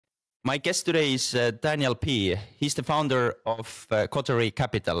My guest today is Daniel P. He's the founder of Coterie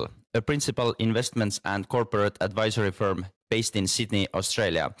Capital, a principal investments and corporate advisory firm based in Sydney,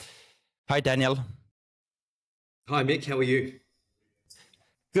 Australia. Hi, Daniel. Hi, Mick. How are you?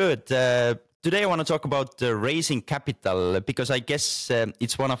 Good. Today I want to talk about raising capital because I guess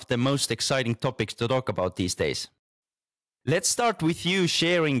it's one of the most exciting topics to talk about these days. Let's start with you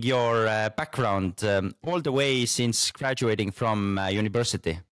sharing your background all the way since graduating from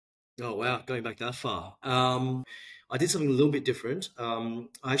university. Oh, wow. Going back that far. I did something a little bit different. I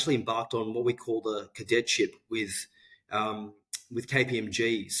actually embarked on what we call the cadetship with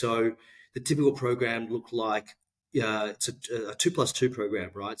KPMG. So the typical program looked like it's a 2+2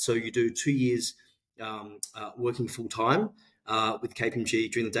 program, right? So you do 2 years working full time with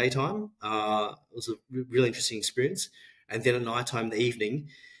KPMG during the daytime. It was a really interesting experience. And then at night time, in the evening,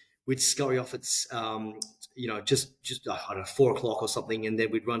 we'd scurry off at just I don't know, 4 o'clock or something, and then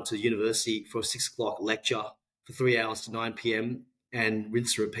we'd run to university for a 6 o'clock lecture for 3 hours to 9 p.m. and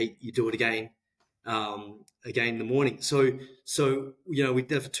rinse and repeat. You do it again in the morning. So we did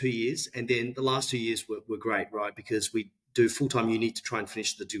that for 2 years, and then the last 2 years were great, right? Because we do full-time uni to try and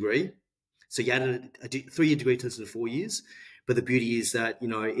finish the degree. So you added a 3-year degree to 4 years. But the beauty is that, in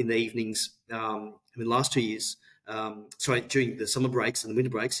the evenings, last 2 years, during the summer breaks and the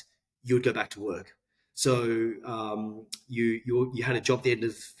winter breaks, you would go back to work. So you had a job at the end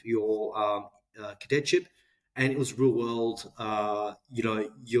of your cadetship, and it was real world.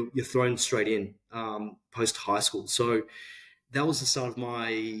 You're thrown straight in post high school. So that was the start of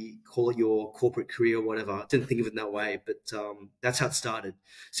my, call it your corporate career or whatever. I didn't think of it in that way, but that's how it started.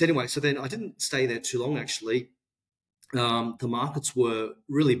 So anyway, then I didn't stay there too long, actually. The markets were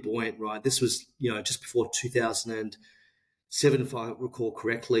really buoyant, right? This was, just before 2007, if I recall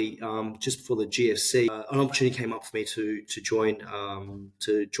correctly, just before the GFC. An opportunity came up for me to join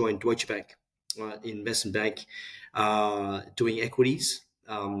Deutsche Bank, investment bank, doing equities.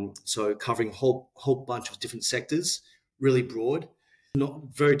 So covering a whole bunch of different sectors, really broad, not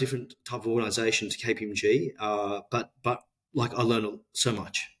very different type of organization to KPMG, but like I learned so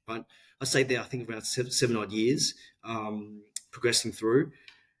much, right? I stayed there, I think, around seven odd years, progressing through.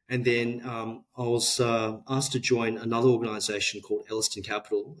 And then I was asked to join another organization called Elliston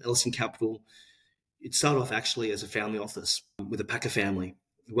Capital. Elliston Capital, it started off actually as a family office with a Packer family,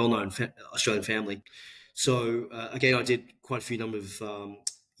 a well-known Australian family. So again, I did quite a few number of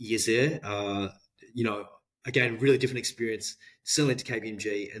years there. Again, really different experience, certainly to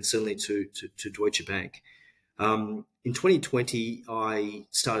KPMG and certainly to Deutsche Bank. In 2020, I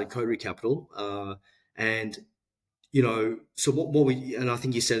started Coterie Capital, and so what we, and I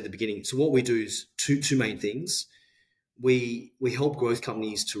think you said at the beginning, so what we do is two main things. We help growth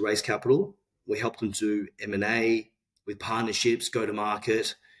companies to raise capital. We help them do M&A with partnerships, go to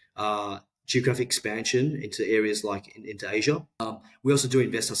market, geographic expansion into areas like into Asia. We also do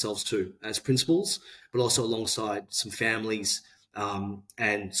invest ourselves too as principals, but also alongside some families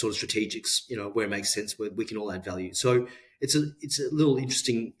and sort of strategics, where it makes sense, where we can all add value. So it's a little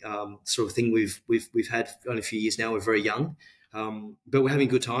interesting sort of thing we've had only a few years now. We're very young, but we're having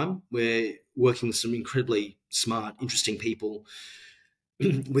a good time. We're working with some incredibly smart, interesting people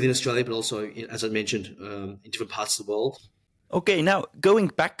within Australia, but also, as I mentioned, in different parts of the world. Okay, now going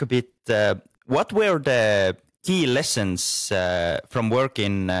back a bit, what were the key lessons from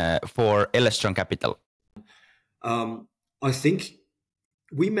working for Elliston Capital? I think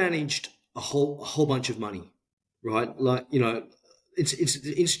we managed a whole bunch of money, right? Like, it's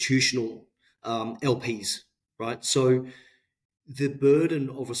institutional LPs, right? So the burden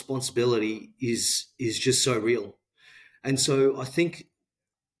of responsibility is just so real. And so I think,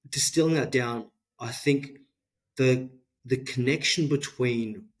 distilling that down, I think the connection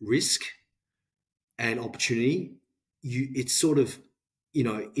between risk and opportunity, it's sort of,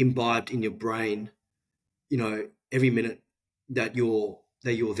 imbibed in your brain, every minute that you're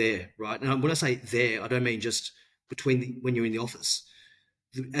there, right? And when I say there, I don't mean just when you're in the office.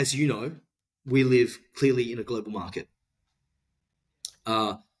 As you know, we live clearly in a global market.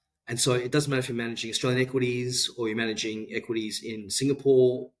 And so it doesn't matter if you're managing Australian equities or you're managing equities in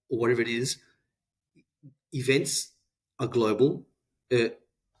Singapore or whatever it is. Events are global. There's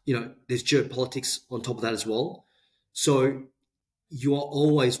geopolitics on top of that as well. So you are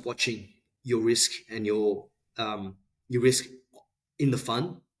always watching your risk and your risk in the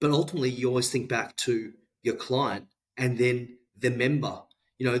fund, but ultimately you always think back to your client and then the member.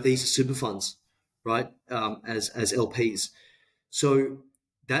 These are super funds, right? As LPs. So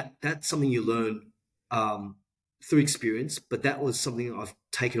that's something you learn through experience, but that was something I've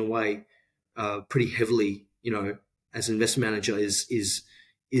taken away pretty heavily, as an investment manager is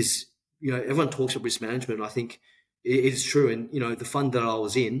is, everyone talks about risk management. I think it is true. And, the fund that I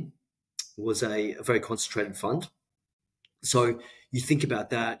was in was a very concentrated fund. So you think about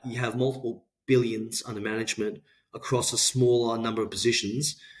that, you have multiple billions under management across a smaller number of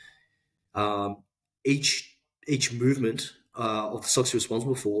positions. Each movement of the stocks you're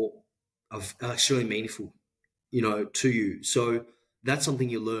responsible for are extremely meaningful, to you. So that's something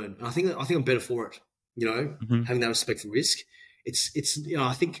you learn. And I think I'm better for it, having that respect for risk. It's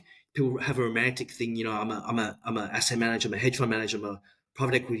I think people have a romantic thing, I'm a asset manager, I'm a hedge fund manager, I'm a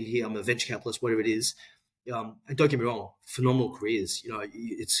private equity here, I'm a venture capitalist, whatever it is. And don't get me wrong, phenomenal careers.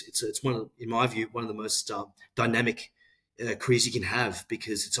 It's one of, in my view, one of the most dynamic careers you can have,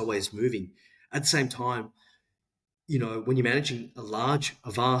 because it's always moving. At the same time, when you're managing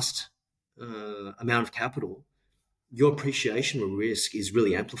a vast amount of capital, your appreciation of risk is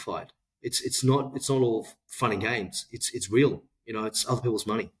really amplified. It's not all fun and games. It's real. It's other people's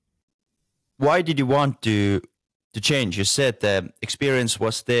money. Why did you want to change? You said the experience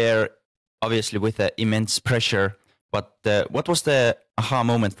was there, obviously with the immense pressure. But what was the aha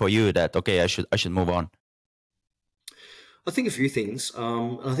moment for you that, okay, I should move on? I think a few things.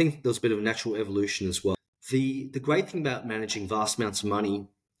 I think there's a bit of a natural evolution as well. The great thing about managing vast amounts of money,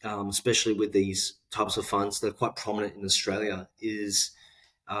 especially with these types of funds that are quite prominent in Australia, is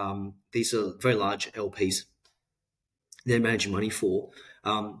these are very large LPs they're managing money for.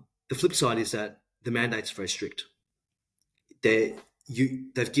 The flip side is that the mandates are very strict. They've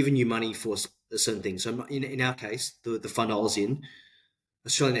given you money for a certain thing. So in our case, the fund I was in,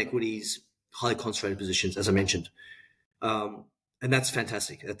 Australian equities, highly concentrated positions, as I mentioned. And that's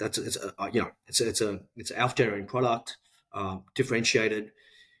fantastic. It's an alpha generating product, differentiated.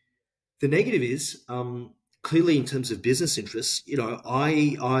 The negative is clearly in terms of business interests. There are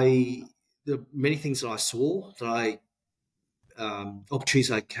many things that I saw that opportunities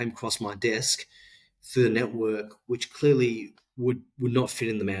I came across my desk through the network, which clearly would not fit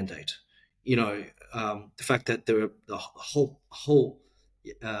in the mandate. The fact that there are a whole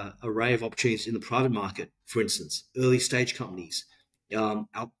array of opportunities in the private market, for instance, early stage companies,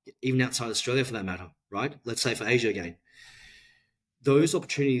 even outside Australia for that matter, right? Let's say for Asia again. Those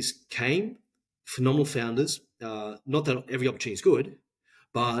opportunities came, phenomenal founders. Not that every opportunity is good,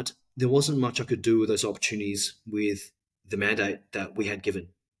 but there wasn't much I could do with those opportunities with the mandate that we had given.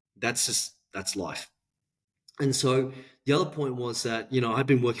 That's life. And so the other point was that, I'd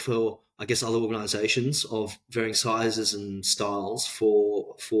been working for, I guess, other organizations of varying sizes and styles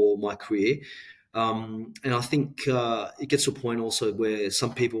for my career. And I think it gets to a point also where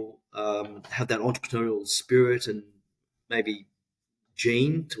some people have that entrepreneurial spirit and maybe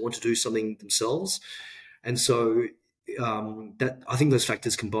gene to want to do something themselves. And so that I think those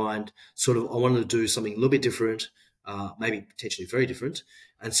factors combined, sort of, I wanted to do something a little bit different, maybe potentially very different,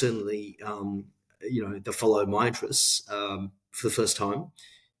 and certainly, that follow my interests for the first time.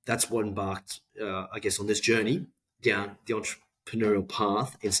 That's what embarked, I guess, on this journey down the entrepreneurial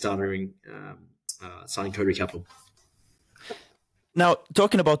path in starting Coterie Capital. Now,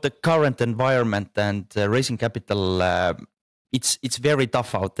 talking about the current environment and raising capital, it's very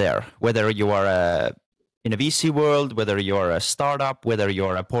tough out there. Whether you are in a VC world, whether you're a startup, whether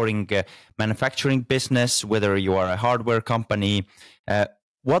you're a pouring manufacturing business, whether you are a hardware company,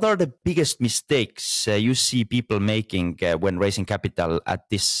 what are the biggest mistakes you see people making when raising capital at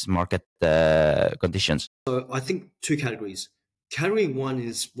this market conditions? So I think two categories. Category one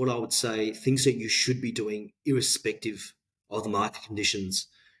is what I would say things that you should be doing irrespective of the market conditions.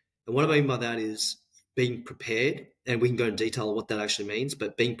 And what I mean by that is being prepared, and we can go into detail on what that actually means,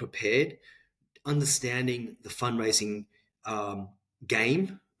 but being prepared, understanding the fundraising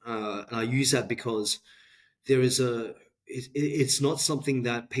game. And I use that because there is it's not something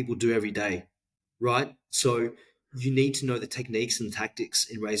that people do every day, right? So you need to know the techniques and tactics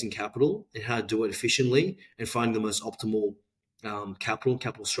in raising capital and how to do it efficiently and finding the most optimal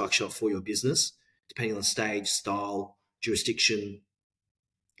capital structure for your business, depending on stage, style, jurisdiction,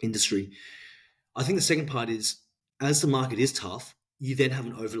 industry. I think the second part is, as the market is tough, you then have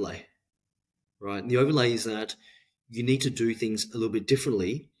an overlay, right? And the overlay is that you need to do things a little bit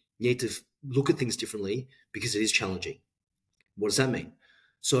differently. You need to look at things differently because it is challenging. What does that mean?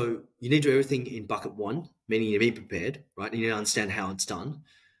 So you need to do everything in bucket one, meaning you need to be prepared, right? And you need to understand how it's done.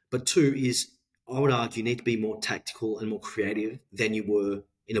 But two is, I would argue, you need to be more tactical and more creative than you were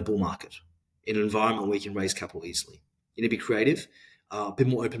in a bull market, in an environment where you can raise capital easily. You need to be creative, a bit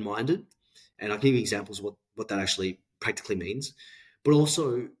more open-minded. And I'll give you examples of what that actually practically means. But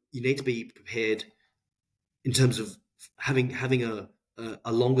also, you need to be prepared in terms of having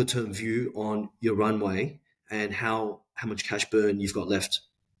a longer-term view on your runway and how much cash burn you've got left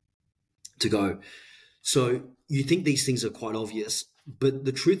to go. So you think these things are quite obvious, but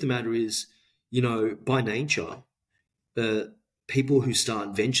the truth of the matter is, by nature, people who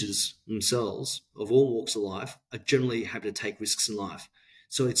start ventures themselves of all walks of life are generally happy to take risks in life.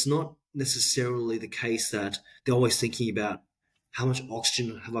 So it's not necessarily the case that they're always thinking about how much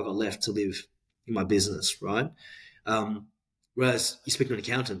oxygen have I got left to live in my business, right? Whereas you speak to an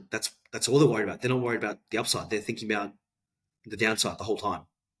accountant, that's all they're worried about. They're not worried about the upside. They're thinking about the downside the whole time,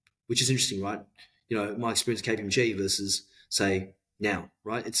 which is interesting, right? My experience at KPMG versus, say, now,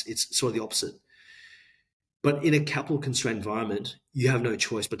 right? It's sort of the opposite. But in a capital constrained environment, you have no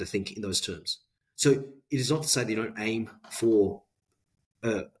choice but to think in those terms. So it is not to say that you don't aim for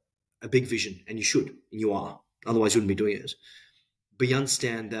a big vision, and you should, and you are. Otherwise, you wouldn't be doing it. But you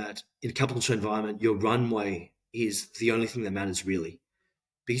understand that in a capital constrained environment, your runway is the only thing that matters really.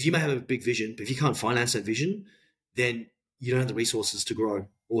 Because you may have a big vision, but if you can't finance that vision, then you don't have the resources to grow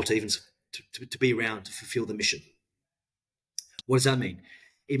or to even to be around to fulfill the mission. What does that mean?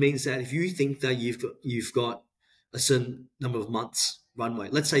 It means that if you think that you've got a certain number of months runway,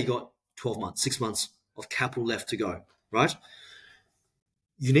 let's say you got 12 months, 6 months of capital left to go, right?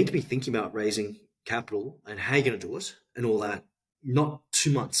 You need to be thinking about raising capital and how you're going to do it and all that, not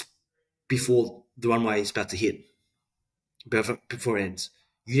 2 months before the runway is about to hit, before it ends.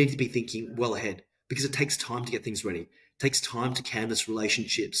 You need to be thinking well ahead, because it takes time to get things ready. It takes time to canvas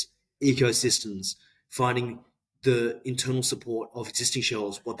relationships, ecosystems, finding the internal support of existing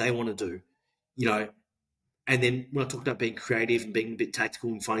shareholders, what they want to do, and then when I talk about being creative and being a bit tactical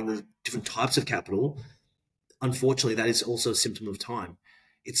and finding the different types of capital, unfortunately, that is also a symptom of time.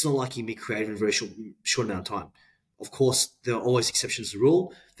 It's not like you can be creative in a very short amount of time. Of course, there are always exceptions to the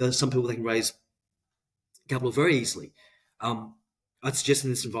rule. There are some people that can raise capital very easily. I'd suggest in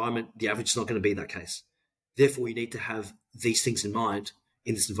this environment, the average is not going to be that case. Therefore, you need to have these things in mind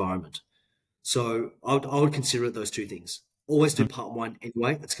in this environment. So I would consider it those two things. Always do part one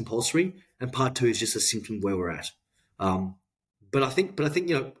anyway; it's compulsory, and part two is just a symptom of where we're at. But I think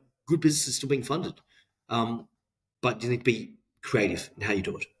good business is still being funded, but you need to be creative in how you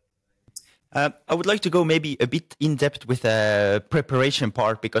do it. I would like to go maybe a bit in depth with the preparation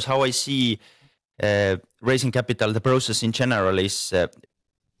part, because how I see raising capital, the process in general is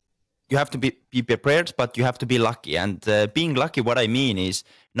you have to be prepared, but you have to be lucky. And being lucky, what I mean is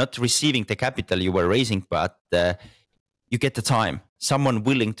not receiving the capital you were raising, but you get the time, someone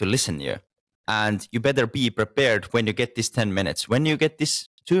willing to listen to you. And you better be prepared when you get this 10 minutes, when you get this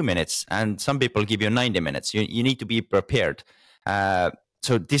 2 minutes, and some people give you 90 minutes. You need to be prepared.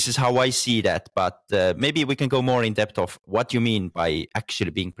 So this is how I see that, but maybe we can go more in depth of what you mean by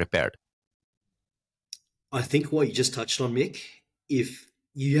actually being prepared. I think what you just touched on, Mick, if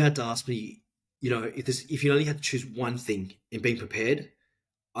you had to ask me, if you only had to choose one thing in being prepared,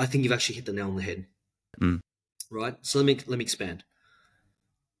 I think you've actually hit the nail on the head. Right? So let me expand.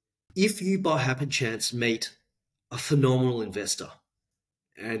 If you by happen chance meet a phenomenal investor,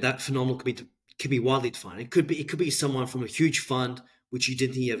 and that phenomenal could be widely defined. It could be someone from a huge fund which you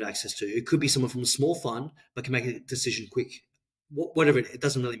didn't think you had access to. It could be someone from a small fund but can make a decision quick. Whatever, it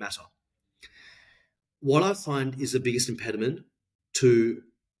doesn't really matter. What I find is the biggest impediment to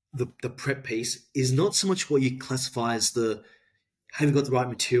the prep piece is not so much what you classify as have you got the right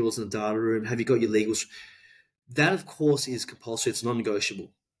materials in the data room? Have you got your legals? That, of course, is compulsory. It's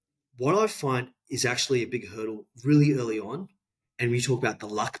non-negotiable. What I find is actually a big hurdle really early on, and when you talk about the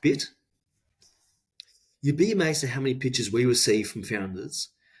luck bit, you'd be amazed at how many pitches we receive from founders,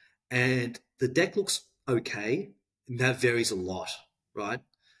 and the deck looks okay, and that varies a lot, right?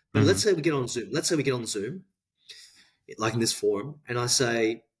 But let's say we get on Zoom. Let's say we get on Zoom, like in this forum, and I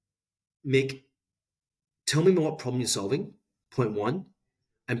say, Mick, tell me what problem you're solving, point one.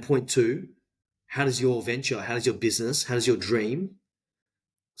 And point two, how does your venture, how does your business, how does your dream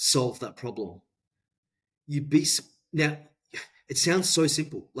solve that problem? Now, it sounds so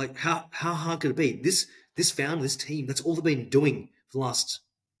simple. Like, how hard could it be? This founder, this team, that's all they've been doing for the last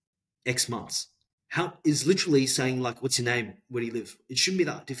X months. How is literally saying, like, what's your name? Where do you live? It shouldn't be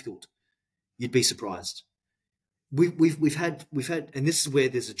that difficult. You'd be surprised. We've had, and this is where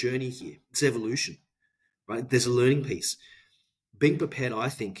there's a journey here. It's evolution, right? There's a learning piece. Being prepared, I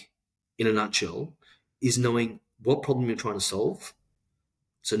think, in a nutshell, is knowing what problem you're trying to solve.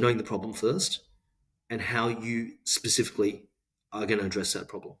 So knowing the problem first, and how you specifically are going to address that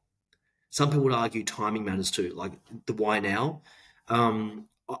problem. Some people would argue timing matters too, like the why now.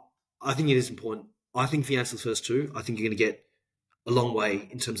 I think it is important. I think if you answer the first two, I think you're going to get a long way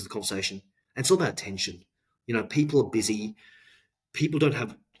in terms of the conversation. And it's all about attention. People are busy. People don't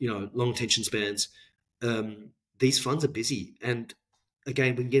have, long attention spans. These funds are busy. And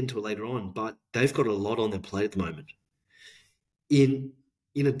again, we can get into it later on, but they've got a lot on their plate at the moment. In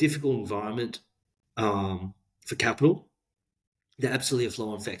a difficult environment for capital, there absolutely are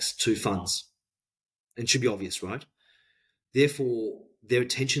flow-on effects to funds, and it should be obvious, right? Therefore, their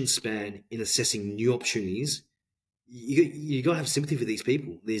attention span in assessing new opportunities, you got to have sympathy for these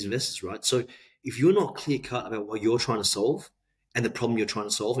people, these investors, right? So if you're not clear cut about what you're trying to solve and the problem you're trying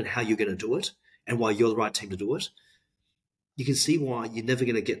to solve and how you're going to do it and why you're the right team to do it, you can see why you're never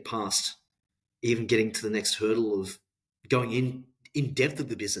going to get past even getting to the next hurdle of going in depth of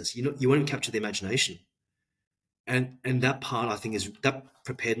the business. You won't capture the imagination, and that part, I think, is that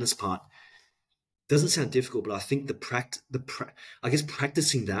preparedness part. Doesn't sound difficult, but I think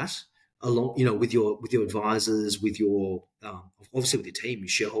practicing that along, with your advisors, with your obviously with your team, your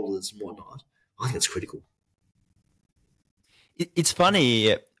shareholders and whatnot, I think it's critical. It's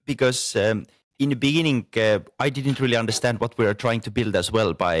funny because in the beginning, I didn't really understand what we were trying to build as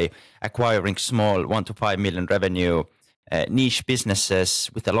well by acquiring small 1 to 5 million revenue niche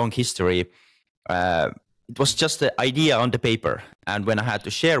businesses with a long history. It was just the idea on the paper. And when I had to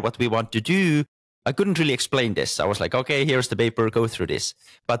share what we want to do, I couldn't really explain this. I was like, okay, here's the paper, go through this.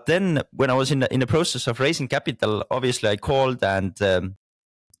 But then when I was in the process of raising capital, obviously I called and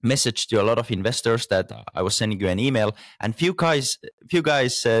messaged to a lot of investors that I was sending you an email, and few guys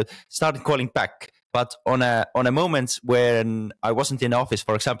started calling back. But on a moment when I wasn't in the office,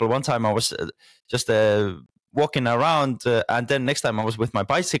 for example, one time I was just walking around, and then next time I was with my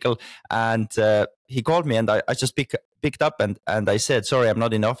bicycle, and he called me, and I just picked up and I said, sorry, I'm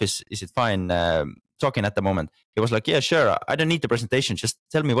not in the office. Is it fine talking at the moment? He was like, yeah, sure. I don't need the presentation. Just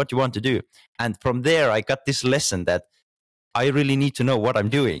tell me what you want to do. And from there, I got this lesson that I really need to know what I'm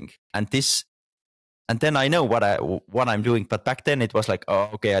doing, and then I know what I'm doing. But back then it was like,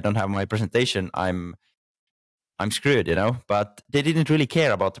 oh, okay, I don't have my presentation. I'm screwed, But they didn't really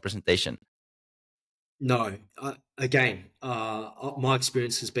care about the presentation. No, again, my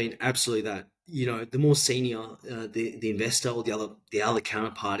experience has been absolutely that. The more senior the investor or the other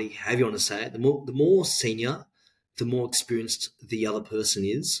counterparty, however you want to say it, the more senior, the more experienced the other person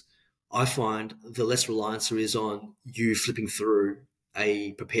is. I find the less reliance there is on you flipping through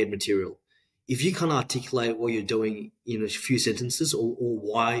a prepared material. If you can't articulate what you're doing in a few sentences, or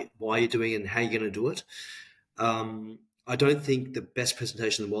why you're doing it and how you're going to do it, I don't think the best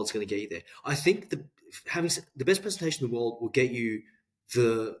presentation in the world is going to get you there. I think having the best presentation in the world will get you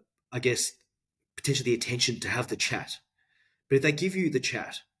potentially the attention to have the chat. But if they give you the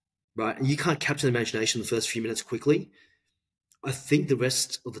chat, right, and you can't capture the imagination in the first few minutes quickly, I think the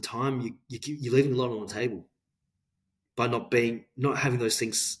rest of the time you're leaving a lot on the table by not having those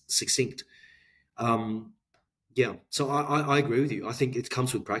things succinct. So I agree with you. I think it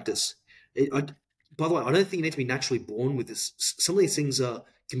comes with practice. By the way, I don't think you need to be naturally born with this. Some of these things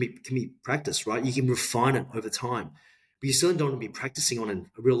can be practiced, right? You can refine it over time, but you certainly don't want to be practicing on a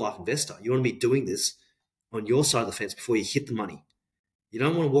real life investor. You want to be doing this on your side of the fence before you hit the money. You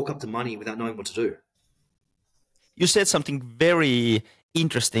don't want to walk up to money without knowing what to do. You said something very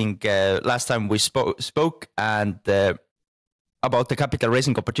interesting last time we spoke, and about the capital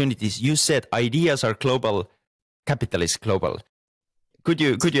raising opportunities. You said ideas are global, capital is global. Could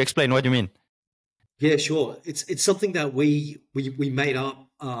you explain what you mean? Yeah, sure. It's something that we made up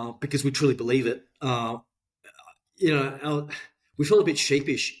because we truly believe it. We felt a bit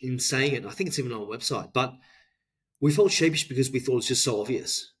sheepish in saying it. I think it's even on our website, but we felt sheepish because we thought it's just so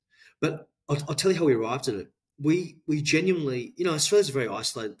obvious. But I'll tell you how we arrived at it. We genuinely, Australia's a very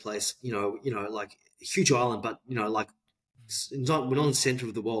isolated place. Like a huge island, but we're not in the center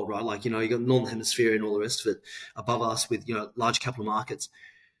of the world, right? Like you got the Northern Hemisphere and all the rest of it above us with large capital markets.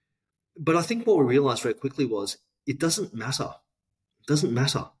 But I think what we realized very quickly was it doesn't matter. It doesn't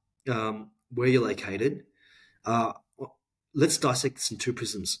matter where you're located. Let's dissect this in two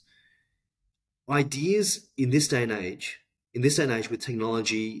prisms. Ideas in this day and age with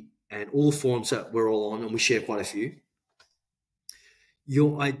technology and all the forums that we're all on, and we share quite a few,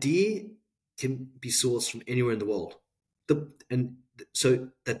 your idea can be sourced from anywhere in the world. So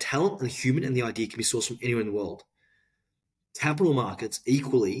the talent and the human and the idea can be sourced from anywhere in the world. Capital markets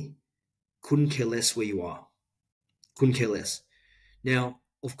equally couldn't care less where you are. Couldn't care less. Now,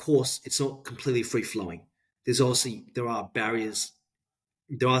 of course, it's not completely free-flowing. There are barriers.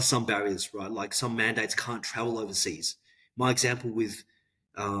 There are some barriers, right? Like some mandates can't travel overseas. My example with,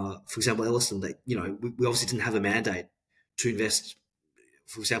 for example, Ellison, that we obviously didn't have a mandate to invest,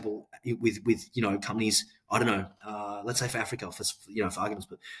 for example, with companies. I don't know. Let's say for Africa, for arguments.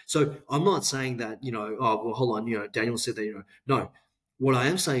 But so I'm not saying that oh well, hold on. Daniel said that. No. What I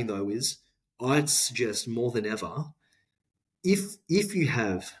am saying though is I'd suggest more than ever if you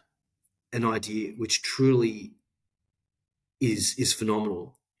have an idea which truly is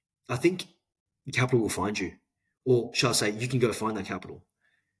phenomenal, I think capital will find you, or shall I say, you can go find that capital.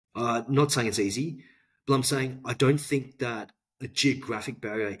 Not saying it's easy, but I'm saying I don't think that a geographic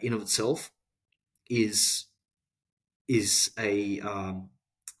barrier in of itself is a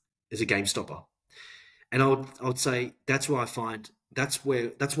game stopper. And I would say that's where I find that's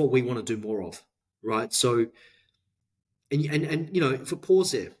what we want to do more of, right? So, and if we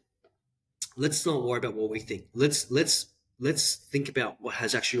pause there, let's not worry about what we think. Let's think about what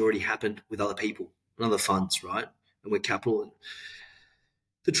has actually already happened with other people and other funds, right? And with capital.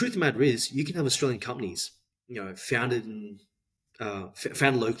 The truth of the matter is, you can have Australian companies, founded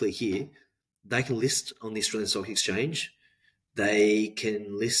locally here. They can list on the Australian Stock Exchange. They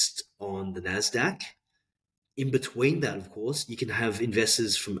can list on the NASDAQ. In between that, of course, you can have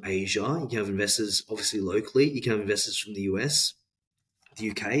investors from Asia. You can have investors, obviously, locally. You can have investors from the US,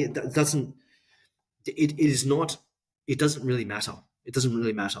 the UK. It doesn't really matter. It doesn't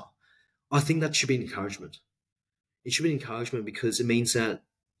really matter. I think that should be an encouragement. It should be an encouragement because it means that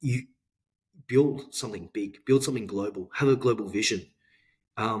you build something big, build something global, have a global vision.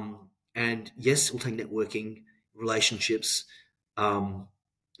 And yes, it will take networking, relationships,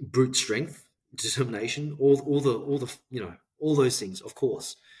 brute strength, determination, all those things, of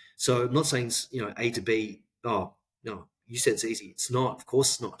course. So I'm not saying A to B. Oh no, you said it's easy. It's not. Of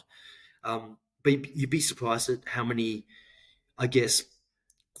course, it's not. But you'd be surprised at how many, I guess,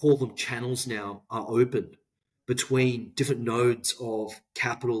 call them channels now, are open between different nodes of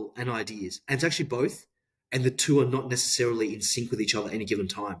capital and ideas. And it's actually both. And the two are not necessarily in sync with each other at any given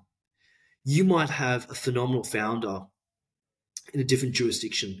time. You might have a phenomenal founder in a different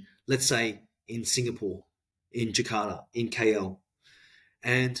jurisdiction, let's say in Singapore, in Jakarta, in KL.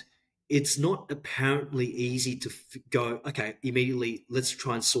 And it's not apparently easy to go, okay, immediately let's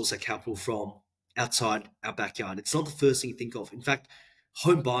try and source our capital from outside our backyard. It's not the first thing you think of. In fact,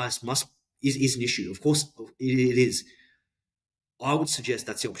 home bias is an issue. Of course, it is. I would suggest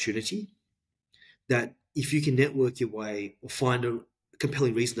that's the opportunity, that if you can network your way or find a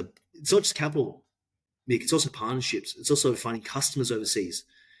compelling reason to, it's not just capital, Mick, it's also partnerships. It's also finding customers overseas.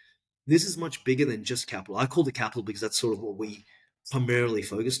 This is much bigger than just capital. I call it capital because that's sort of what we primarily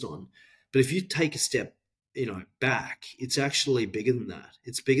focused on. But if you take a step, back, it's actually bigger than that.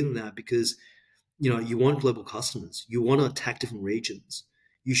 It's bigger than that because, you want global customers. You want to attack different regions.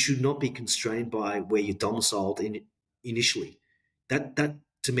 You should not be constrained by where you're domiciled initially. That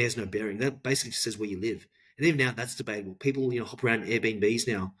to me has no bearing. That basically just says where you live. And even now, that's debatable. People, hop around Airbnbs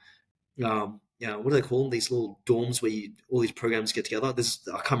now. What do they call them? These little dorms where all these programs get together. I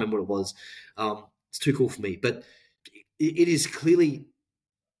can't remember what it was. It's too cool for me. But it is clearly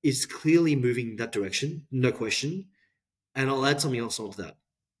moving in that direction, no question. And I'll add something else onto that.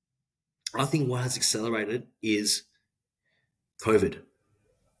 I think what has accelerated is COVID.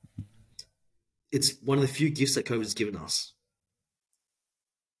 It's one of the few gifts that COVID has given us.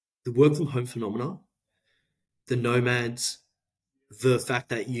 The work from home phenomena, the nomads, the fact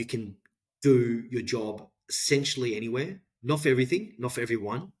that you can do your job essentially anywhere, not for everything, not for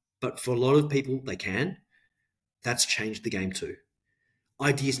everyone, but for a lot of people, they can. That's changed the game too.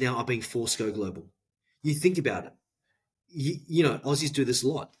 Ideas now are being forced to go global. You think about it. Aussies do this a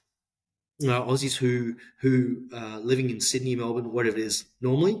lot. Aussies who living in Sydney, Melbourne, whatever it is,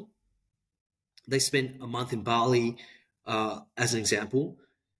 normally they spend a month in Bali, as an example,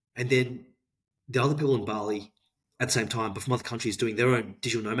 and then the other people in Bali at the same time, but from other countries, doing their own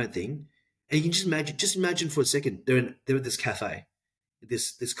digital nomad thing. And you can just imagine for a second, they're at this cafe,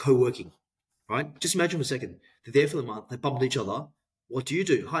 this co-working, right? Just imagine for a second, they're there for the month, they bump into each other. What do you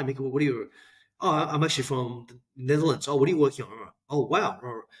do? Hi, Michael, what are you? Oh, I'm actually from the Netherlands. Oh, what are you working on? Oh, wow.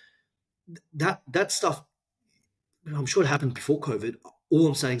 That stuff, I'm sure it happened before COVID. All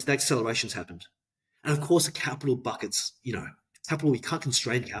I'm saying is the accelerations happened. And of course, the capital buckets, capital, you can't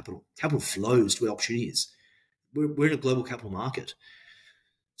constrain capital. Capital flows to where opportunity is. We're in a global capital market.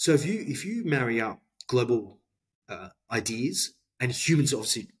 So if you marry up global ideas and humans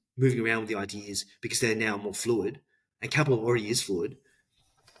obviously moving around with the ideas because they're now more fluid, and capital already is fluid,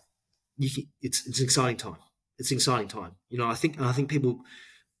 it's an exciting time. It's an exciting time. I think people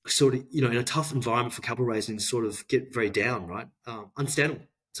sort of, in a tough environment for capital raising, sort of get very down, right? Understandable.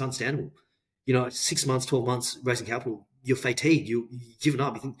 It's understandable. 6 months, 12 months raising capital, you're fatigued, you're giving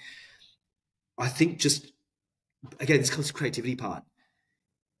up. I think just, again, this comes to the creativity part.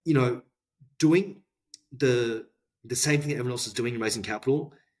 Doing the same thing that everyone else is doing in raising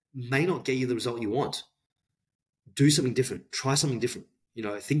capital may not get you the result you want. Do something different. Try something different.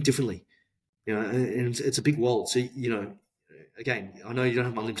 Think differently. And it's a big world. So again, I know you don't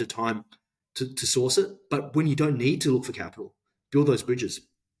have unlimited time to source it, but when you don't need to look for capital, build those bridges,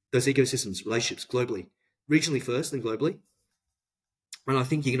 those ecosystems, relationships globally, regionally first, then globally. And I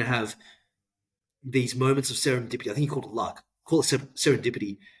think you're going to have these moments of serendipity. I think you call it luck, call it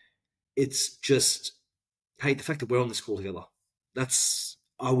serendipity. It's just, hey, the fact that we're on this call together,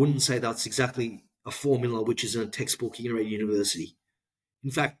 I wouldn't say that's exactly a formula which is in a textbook you're going to read at university.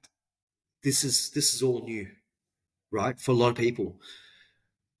 In fact, this is all new, right? For a lot of people,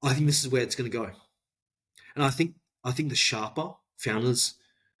 I think this is where it's going to go. And I think the sharper founders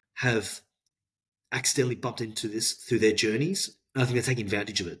have accidentally bumped into this through their journeys, and I think they're taking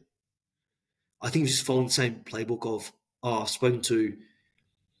advantage of it. I think it's just following the same playbook of, I've spoken to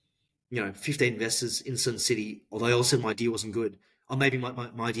 15 investors in a certain city, or they all said my idea wasn't good. Or maybe my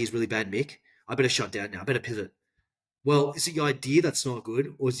idea is really bad, Mick. I better shut down now. I better pivot. Well, is it your idea that's not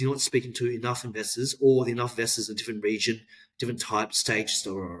good, or is he not speaking to enough investors, or the enough investors in a different region, different type, stage?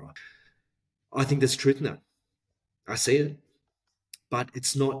 I think there's truth in that. I see it. But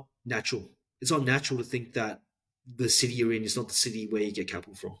it's not natural. It's not natural to think that the city you're in is not the city where you get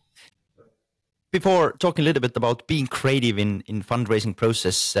capital from. Before talking a little bit about being creative in fundraising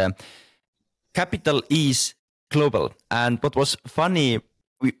process, capital is global. And what was funny,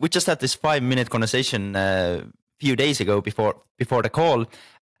 we just had this 5-minute conversation a few days ago before the call,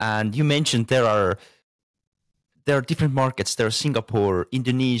 and you mentioned there are different markets. There are Singapore,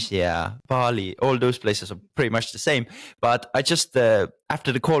 Indonesia, Bali, all those places are pretty much the same. But I just,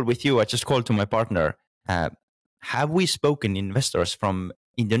 after the call with you, I just called to my partner, have we spoken investors from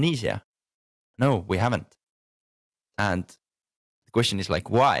Indonesia? No, we haven't. And the question is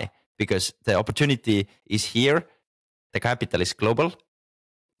like, why? Because the opportunity is here. The capital is global.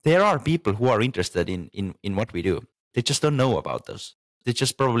 There are people who are interested in what we do. They just don't know about those. They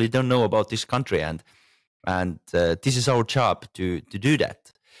just probably don't know about this country. And this is our job to do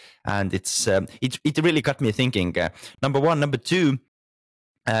that. And it really got me thinking, number one. Number two,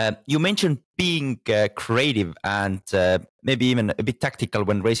 you mentioned being creative and maybe even a bit tactical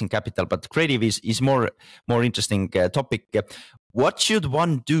when raising capital, but creative is more interesting topic. What should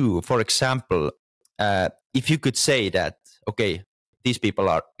one do, for example, if you could say that, okay, these people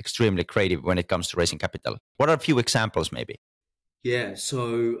are extremely creative when it comes to raising capital? What are a few examples maybe? Yeah,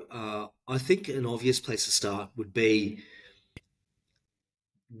 so I think an obvious place to start would be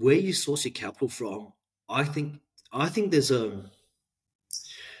where you source your capital from. I think there's a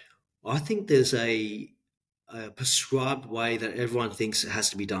prescribed way that everyone thinks it has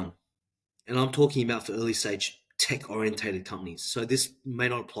to be done. And I'm talking about for early stage tech-orientated companies. So this may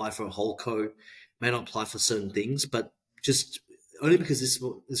not apply for a whole co, may not apply for certain things, but just only because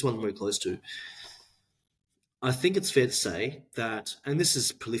this one I'm very close to. I think it's fair to say that, and this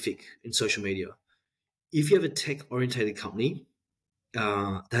is prolific in social media, if you have a tech-orientated company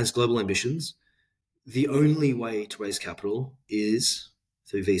that has global ambitions, the only way to raise capital is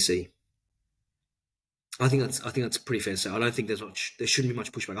through VC. I think that's pretty fair to say. I don't think there shouldn't be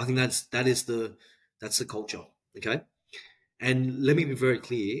much pushback. I think that's the culture. Okay, and let me be very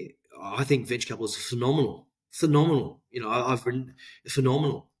clear. I think venture capital is phenomenal. I've written a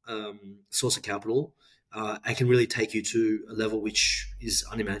phenomenal source of capital. And can really take you to a level which is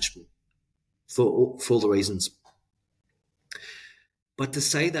unimaginable for all the reasons. But to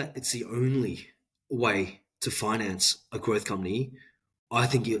say that it's the only way to finance a growth company, I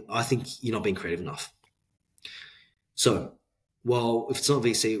think you're not being creative enough. So, well, if it's not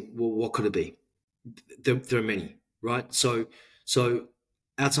VC, well, what could it be? There are many, right? So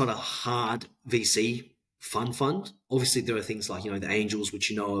outside a hard VC fund, obviously there are things like the angels,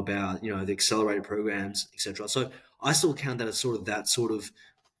 which about, the accelerator programs, etc. So I still count that as that sort of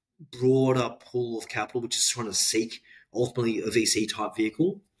broader pool of capital, which is trying to seek ultimately a VC type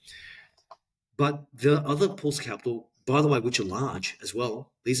vehicle. But there are other pools of capital, by the way, which are large as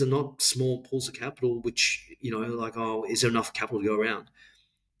well. These are not small pools of capital, which is there enough capital to go around?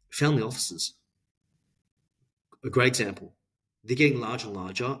 Family offices, a great example. They're getting larger and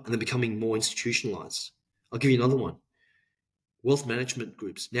larger, and they're becoming more institutionalized. I'll give you another one. Wealth management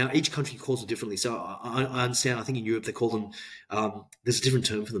groups. Now, each country calls it differently. So I understand, I think in Europe they call them, there's a different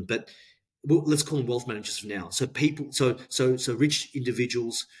term for them, but let's call them wealth managers for now. So rich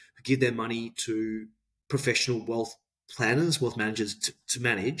individuals who give their money to professional wealth planners, wealth managers to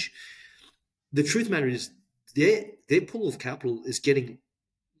manage. The truth of the matter is their pool of capital is getting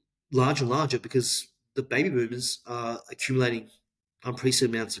larger and larger because the baby boomers are accumulating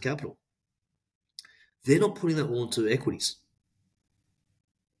unprecedented amounts of capital. They're not putting that all into equities.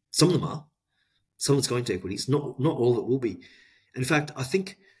 Some of them are. Some of it's going to equities. Not all of it will be. In fact, I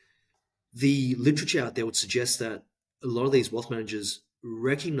think the literature out there would suggest that a lot of these wealth managers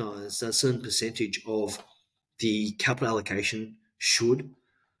recognize that a certain percentage of the capital allocation should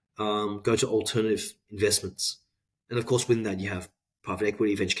go to alternative investments. And of course, within that, you have private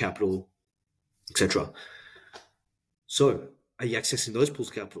equity, venture capital, etc. So are you accessing those pools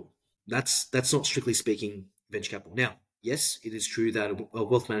of capital? That's not strictly speaking venture capital. Now, yes, it is true that a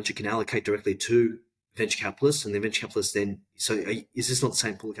wealth manager can allocate directly to venture capitalists, and the venture capitalists then, so is this not the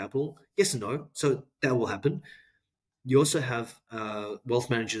same pool of capital? Yes and no. So that will happen. You also have wealth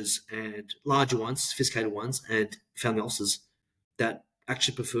managers and larger ones, sophisticated ones, and family offices that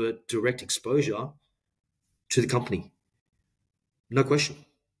actually prefer direct exposure to the company. No question.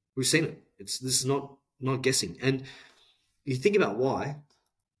 We've seen it. This is not guessing. And you think about why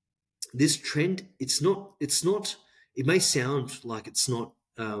this trend, it may sound like it's not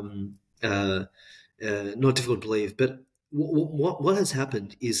difficult to believe, but what has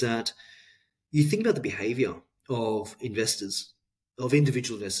happened is that you think about the behavior of investors, of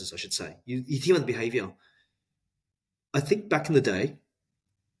individual investors, I should say. You think about the behavior. I think back in the day,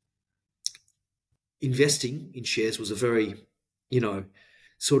 investing in shares was a very,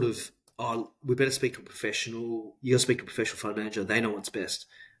 sort of, oh, we better speak to a professional. You got to speak to a professional fund manager. They know what's best.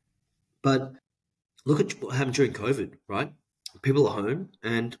 But look at what happened during COVID, right? People are home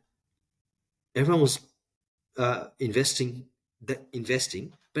and everyone was investing, but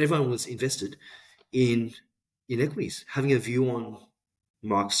everyone was invested in equities, having a view on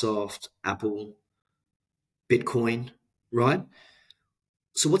Microsoft, Apple, Bitcoin, right?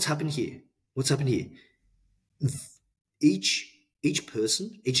 So what's happened here? Each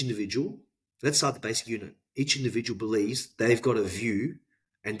person, each individual, let's start the basic unit. Each individual believes they've got a view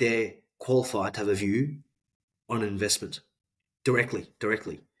and they're qualified to have a view on an investment directly.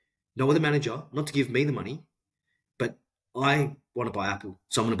 No other manager, not to give me the money, but I want to buy Apple,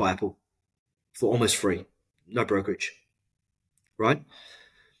 so I'm going to buy Apple for almost free, no brokerage, right?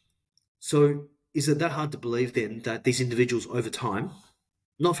 So is it that hard to believe then that these individuals over time,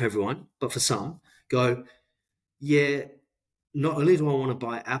 not for everyone, but for some, go, yeah, not only do I want to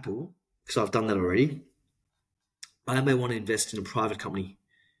buy Apple, because I've done that already, I may want to invest in a private company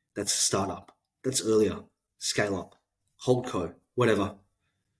that's a startup, that's earlier, scale up, holdco, whatever.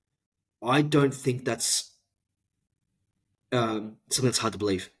 I don't think that's something that's hard to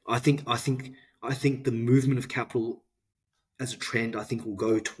believe. I think the movement of capital as a trend, I think will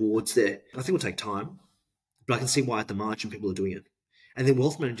go towards there. I think it will take time, but I can see why at the margin people are doing it. And then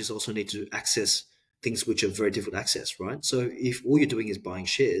wealth managers also need to access things which are very difficult to access, right? So if all you're doing is buying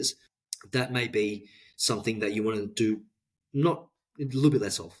shares, that may be something that you want to do not a little bit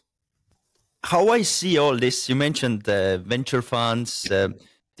less of. How I see all this, you mentioned venture funds,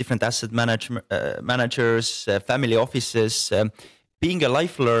 different asset managers, family offices, being a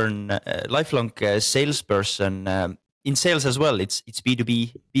lifelong salesperson, in sales as well, it's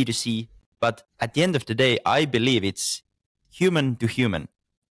B2B, B2C. But at the end of the day, I believe it's human to human.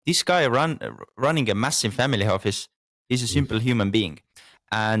 This guy running a massive family office is a simple human being.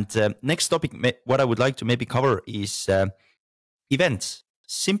 And next topic, what I would like to maybe cover is events,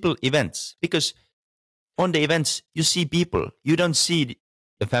 simple events. Because on the events, you see people. You don't see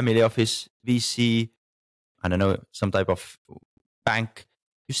the family office, VC, I don't know, some type of bank.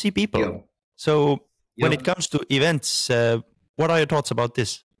 You see people. Yeah. So when it comes to events, what are your thoughts about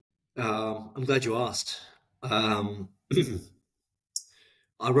this? I'm glad you asked.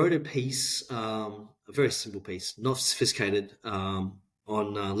 I wrote a piece, a very simple piece, not sophisticated, on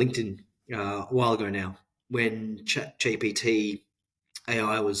LinkedIn a while ago now, when ChatGPT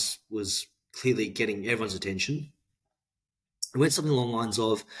AI was clearly getting everyone's attention. It went something along the lines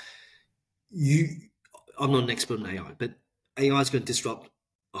of, I'm not an expert in AI, but AI is going to disrupt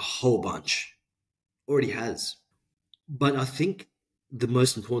a whole bunch. Already has. But I think the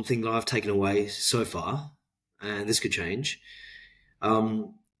most important thing that I've taken away so far, and this could change, okay,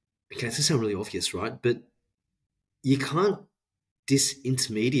 this sounds really obvious, right? But you can't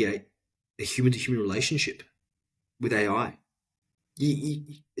disintermediate a human-to-human relationship with AI.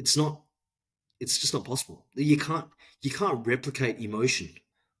 It's just not possible. You can't replicate emotion.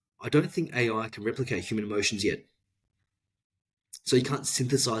 I don't think AI can replicate human emotions yet. So you can't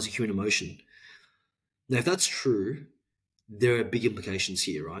synthesize a human emotion. Now, if that's true, there are big implications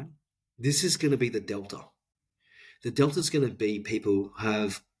here, right? This is going to be the delta. The delta is going to be people who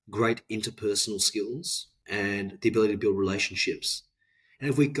have great interpersonal skills and the ability to build relationships. And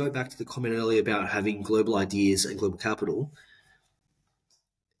if we go back to the comment earlier about having global ideas and global capital,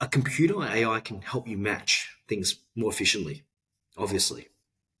 a computer and AI can help you match things more efficiently, obviously.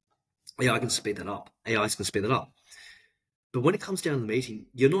 AI can speed that up. AI can speed that up. But when it comes down to the meeting,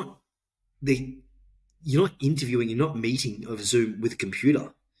 you're not you're not interviewing, you're not meeting over Zoom with a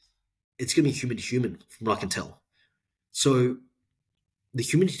computer. It's going to be human to human, from what I can tell. So the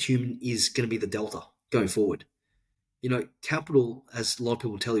human to human is going to be the delta going forward. Capital, as a lot of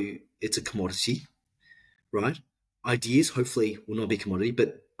people tell you, it's a commodity, right? Ideas, hopefully, will not be commodity,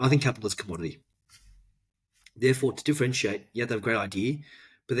 but I think capital is commodity. Therefore, to differentiate, you have to have a great idea,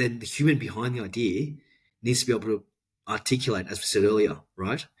 but then the human behind the idea needs to be able to articulate, as we said earlier,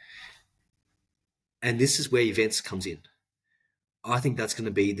 right? And this is where events comes in. I think that's going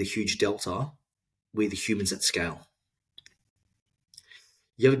to be the huge delta with the humans at scale.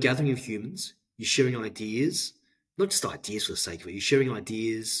 You have a gathering of humans, you're sharing ideas, not just ideas for the sake of it. You're sharing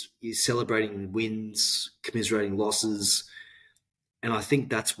ideas, you're celebrating wins, commiserating losses. And I think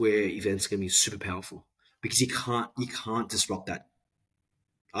that's where events are going to be super powerful, because you can't disrupt that.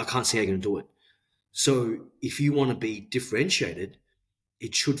 I can't see how you're going to do it. So if you want to be differentiated,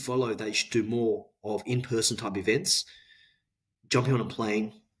 it should follow that you should do more of in-person type events, jumping on a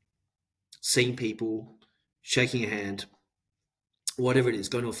plane, seeing people, shaking a hand, whatever it is,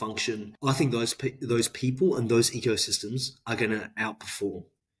 going to a function. I think those people and those ecosystems are going to outperform.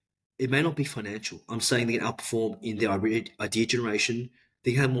 It may not be financial. I'm saying they can outperform in their idea generation.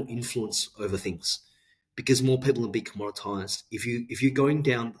 They can have more influence over things because more people will be commoditized. If you're going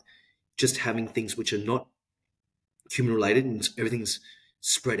down just having things which are not human related and everything's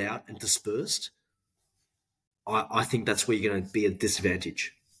spread out and dispersed, I think that's where you're going to be at a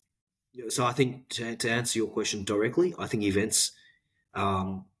disadvantage. So I think to answer your question directly, I think events,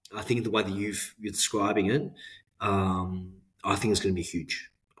 I think the way that you're describing it, I think it's going to be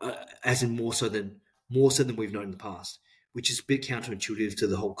huge, as in more so than we've known in the past, which is a bit counterintuitive to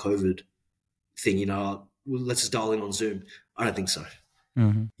the whole COVID thing. Let's just dial in on Zoom. I don't think so.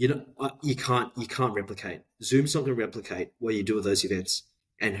 Mm-hmm. You can't replicate. Zoom's not going to replicate what you do with those events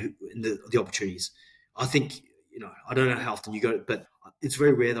and the opportunities. I think I don't know how often you go, but it's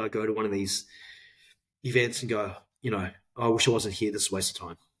very rare that I go to one of these events and go, I wish I wasn't here. This is a waste of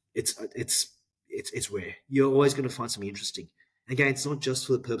time. It's rare. You're always going to find something interesting. Again, it's not just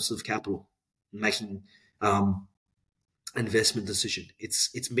for the purpose of capital, making an investment decision.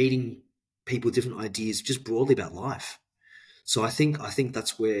 It's meeting people with different ideas, just broadly about life. So I think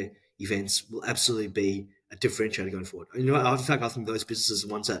that's where events will absolutely be a differentiator going forward. In fact, I think those businesses are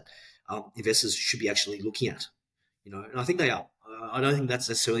the ones that investors should be actually looking at. And I think they are. I don't think that's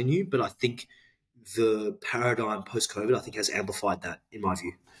necessarily new, but I think the paradigm post-COVID, I think, has amplified that, in my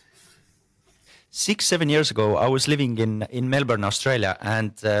view. 6-7 years ago, I was living in Melbourne, Australia,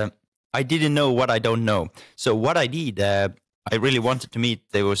 and I didn't know what I don't know. So what I did, I really wanted to meet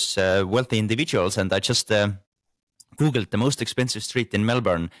those wealthy individuals, and I just Googled the most expensive street in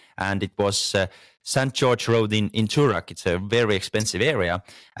Melbourne, and it was St. George Road in Toorak. It's a very expensive area.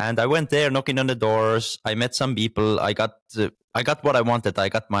 And I went there knocking on the doors. I met some people. I got what I wanted. I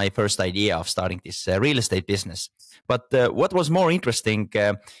got my first idea of starting this real estate business. But what was more interesting,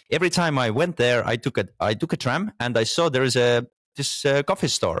 every time I went there, I took a tram and I saw there is this coffee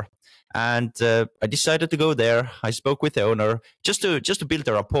store. And I decided to go there. I spoke with the owner just to build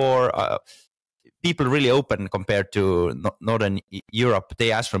a rapport. People really open compared to Northern Europe.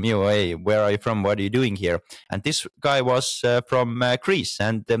 They ask from you, hey, where are you from? What are you doing here? And this guy was from Greece,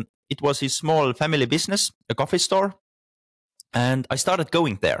 and it was his small family business, a coffee store. And I started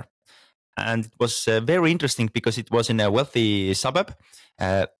going there. And it was very interesting because it was in a wealthy suburb.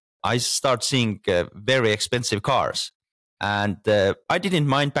 I started seeing very expensive cars. And I didn't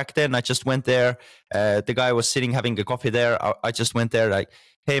mind back then. I just went there. The guy was sitting having a coffee there. I just went there like,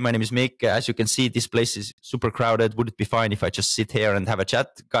 hey, my name is Mick. As you can see, this place is super crowded. Would it be fine if I just sit here and have a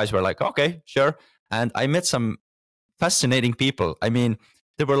chat? Guys were like, okay, sure. And I met some fascinating people. I mean,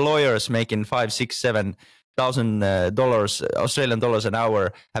 there were lawyers making $5,000-$6,000, Australian dollars an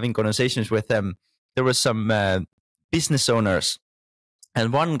hour, having conversations with them. There were some business owners.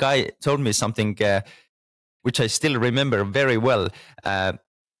 And one guy told me something which I still remember very well.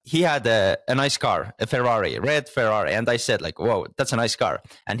 He had a nice car, a Ferrari, red Ferrari. And I said like, whoa, that's a nice car.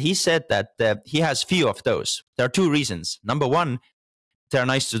 And he said that he has few of those. There are two reasons. Number one, they're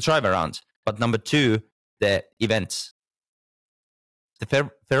nice to drive around. But number two, the events.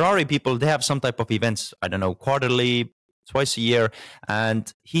 The Ferrari people, they have some type of events, I don't know, quarterly, twice a year.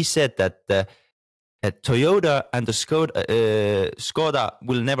 And he said that Toyota and the Skoda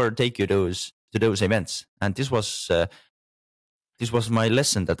will never take you to those events. And this was my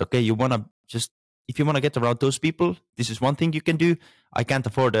lesson that, okay, if you want to get around those people, this is one thing you can do. I can't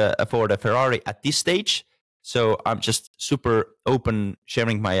afford a Ferrari at this stage. So I'm just super open,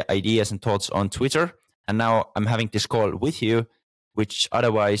 sharing my ideas and thoughts on Twitter. And now I'm having this call with you. which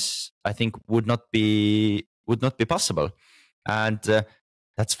otherwise I think would not be possible. And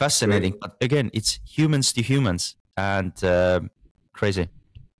that's fascinating. Great. But again, it's humans to humans, and crazy.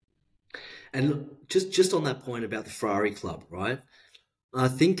 And look, just on that point about the Ferrari Club, right? I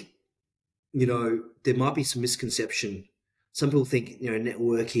think, there might be some misconception. Some people think,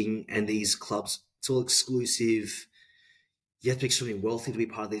 networking and these clubs, it's all exclusive. You have to be extremely wealthy to be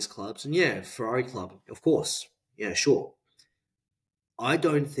part of these clubs. And yeah, Ferrari Club, of course. Yeah, sure. I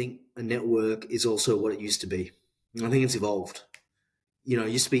don't think a network is also what it used to be. I think it's evolved. It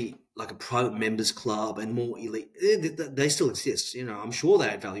used to be like a private members club and more elite. They still exist. I'm sure they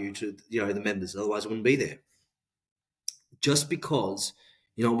add value to, the members. Otherwise, I wouldn't be there. Just because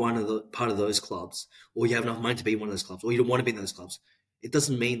you're not part of those clubs, or you have enough money to be one of those clubs, or you don't want to be in those clubs, it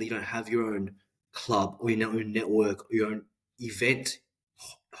doesn't mean that you don't have your own club or your own network or your own event.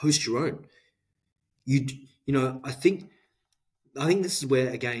 Host your own. I think this is where,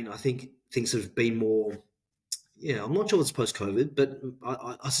 again, I think things have been more. Yeah, I'm not sure it's post-COVID, but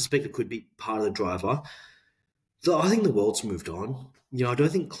I suspect it could be part of the driver. So I think the world's moved on. I don't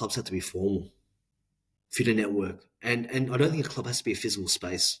think clubs have to be formal for you to network, and I don't think a club has to be a physical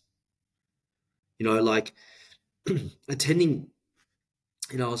space. Like attending.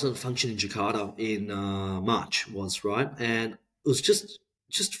 I was at a function in Jakarta in March, right, and it was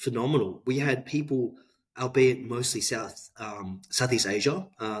just phenomenal. We had people, albeit mostly Southeast Asia.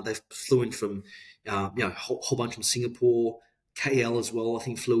 They flew in from, a whole bunch from Singapore, KL as well. I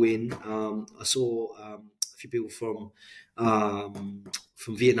think flew in. I saw a few people from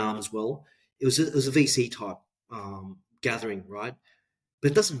Vietnam as well. It was a VC type gathering, right?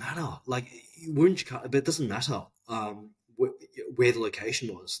 But it doesn't matter. Like, we're in Jakarta, but it doesn't matter where the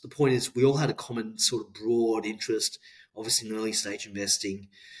location was. The point is, we all had a common sort of broad interest, obviously in early stage investing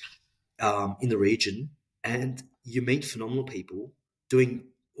in the region, and you meet phenomenal people doing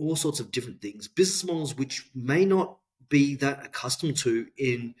all sorts of different things, business models which may not be that accustomed to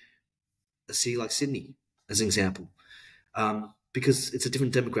in a city like Sydney, as an example, because it's a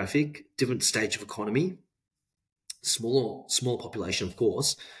different demographic, different stage of economy, small population, of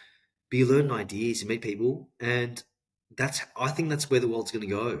course. But you learn ideas, you meet people, and I think that's where the world's going to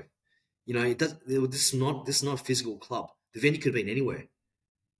go. This is not a physical club. The venue could have been anywhere.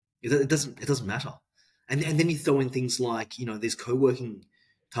 It doesn't matter. And then you throw in things like, there's co-working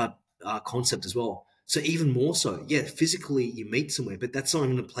type concept as well. So even more so, yeah, physically you meet somewhere, but that's not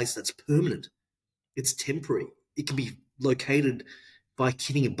even a place that's permanent. It's temporary. It can be located by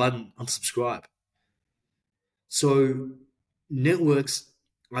hitting a button, unsubscribe. So networks,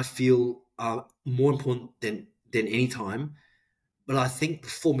 I feel, are more important than any time. But I think the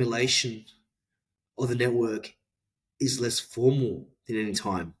formulation of the network is less formal than any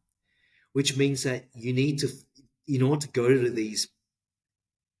time, which means that you need to, in order to go to these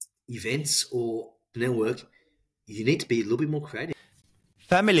events or the network, you need to be a little bit more creative.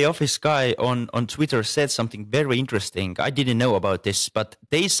 Family Office Guy on Twitter said something very interesting. I didn't know about this, but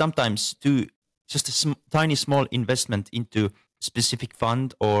they sometimes do just a tiny small investment into specific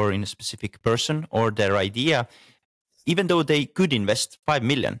fund or in a specific person or their idea. Even though they could invest 5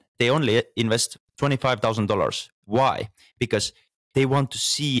 million, they only invest $25,000. Why? Because they want to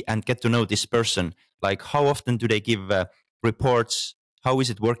see and get to know this person. Like, how often do they give reports? How is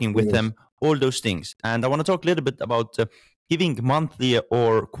it working with them? All those things. And I want to talk a little bit about giving monthly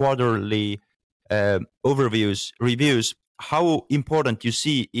or quarterly reviews, how important you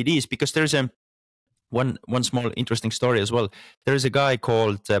see it is, because there's one small interesting story as well. There is a guy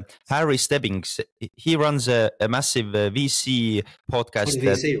called Harry Stebbings. He runs a massive VC podcast. 20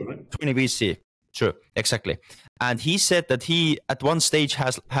 VC, right? 20 VC. True, exactly. And he said that he at one stage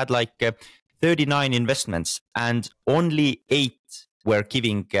had like 39 investments and only 8 were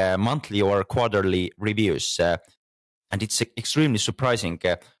giving monthly or quarterly reviews. And it's extremely surprising.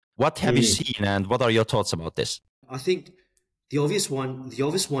 What have you seen and what are your thoughts about this? I think the obvious one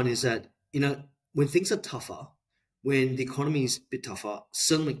is that, when things are tougher, when the economy is a bit tougher,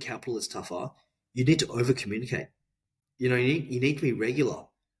 certainly capital is tougher, you need to over-communicate. You need to be regular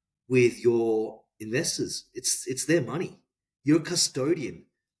with your investors. It's their money. You're a custodian.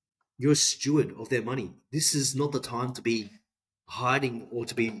 You're a steward of their money. This is not the time to be hiding or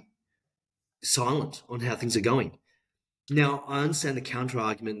to be silent on how things are going. Now, I understand the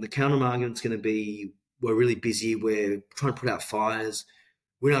counter-argument. The counter-argument is going to be, we're really busy. We're trying to put out fires.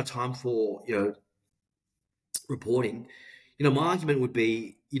 We don't have time for, reporting. My argument would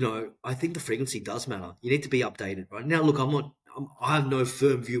be, I think the frequency does matter. You need to be updated, right? Now, look, I have no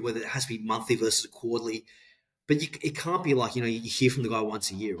firm view whether it has to be monthly versus quarterly, but it can't be like, you hear from the guy once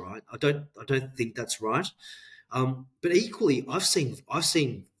a year, right? I don't think that's right. But equally, I've seen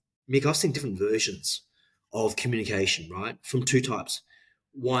Mick, I've seen different versions of communication, right? From two types.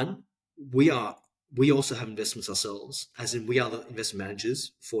 One, we also have investments ourselves, as in we are the investment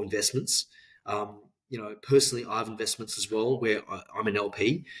managers for investments. Personally, I have investments as well where I'm an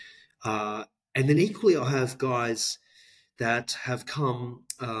LP. And then equally, I have guys that have come,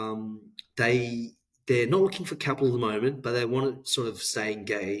 they're not looking for capital at the moment, but they want to sort of stay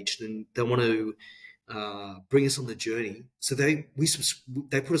engaged and they want to bring us on the journey. So they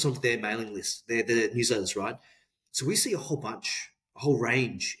put us onto their mailing list, their newsletters, right? So we see a whole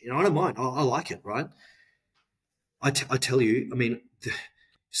range. I don't mind. I like it, right? I tell you, I mean,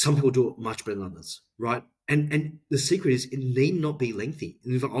 some people do it much better than others, right? And the secret is it need not be lengthy.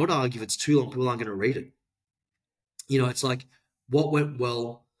 And I would argue if it's too long, people aren't going to read it. It's like what went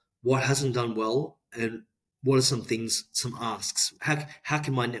well, what hasn't done well, and what are some things, some asks. How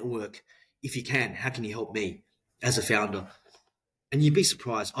can my network, if you can, how can you help me as a founder? And you'd be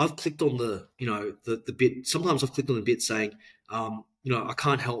surprised. I've clicked on the bit. Sometimes I've clicked on the bit saying, I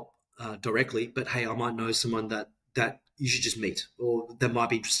can't help directly, but hey, I might know someone that you should just meet, or that might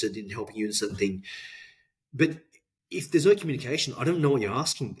be interested in helping you in a certain thing. But if there's no communication, I don't know what you're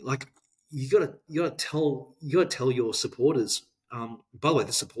asking. Like you gotta tell your supporters. By the way,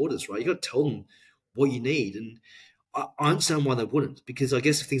 the supporters, right? You gotta tell them what you need, and I understand why they wouldn't, because I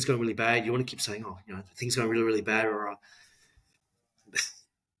guess if things go really bad, you want to keep saying, things going really, really bad, or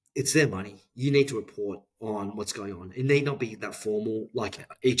it's their money. You need to report on what's going on. It need not be that formal, like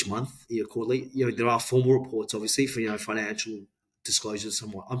each month, quarterly. There are formal reports, obviously, for financial disclosures.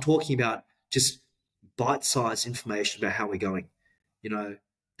 Somewhat. I'm talking about just bite-sized information about how we're going.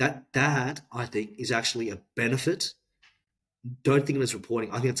 That I think is actually a benefit. Don't think of it as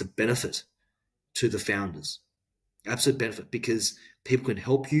reporting. I think it's a benefit to the founders. Absolute benefit, because people can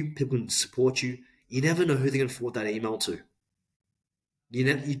help you, people can support you. You never know who they're going to forward that email to.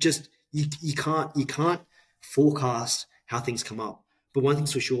 You can't forecast how things come up. But one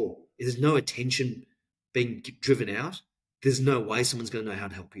thing's for sure, if there's no attention being driven out, there's no way someone's going to know how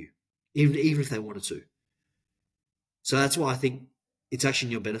to help you, even if they wanted to. So that's why I think it's actually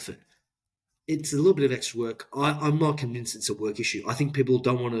in your benefit. It's a little bit of extra work. I'm not convinced it's a work issue. I think people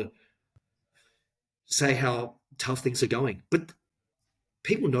don't want to say how tough things are going, but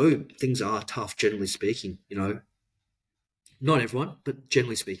people know things are tough, generally speaking. Not everyone, but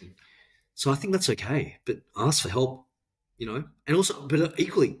generally speaking. So I think that's okay, but ask for help, and also, but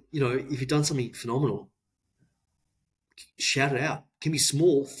equally, if you've done something phenomenal, shout it out. It can be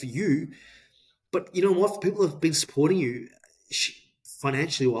small for you, but you know what? People have been supporting you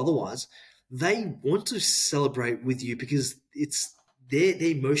financially or otherwise. They want to celebrate with you because they're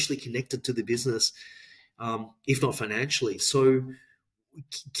emotionally connected to the business, if not financially. So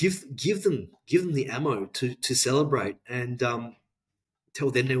give them the ammo to celebrate and tell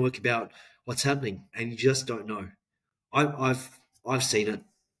their network about what's happening. And you just don't know. I've seen it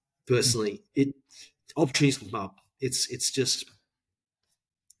personally. Opportunities come up. It's just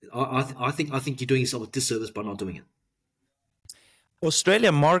I think you're doing yourself a disservice by not doing it.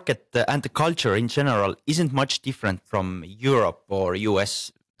 Australian market and the culture in general isn't much different from Europe or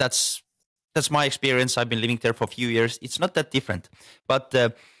US. That's my experience. I've been living there for a few years. It's not that different, but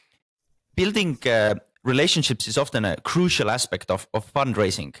building relationships is often a crucial aspect of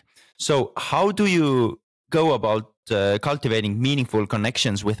fundraising. So how do you go about cultivating meaningful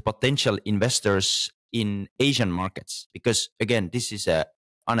connections with potential investors in Asian markets? Because again, this is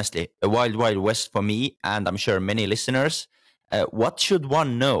honestly a wild, wild west for me, and I'm sure many listeners. What should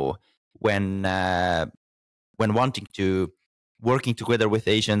one know when wanting to working together with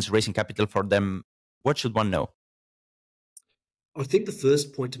Asians, raising capital for them? What should one know? I think the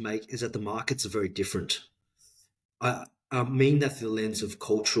first point to make is that the markets are very different. I mean that through the lens of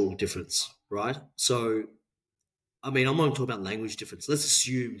cultural difference, right? So, I mean, I'm not talking about language difference. Let's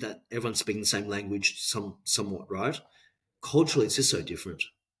assume that everyone's speaking the same language somewhat, right? Culturally, it's just so different.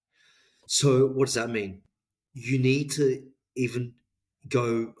 So what does that mean? You need to even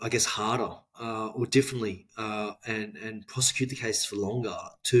go, I guess, harder or differently and prosecute the cases for longer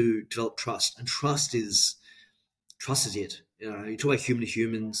to develop trust. And trust is it. You talk about human to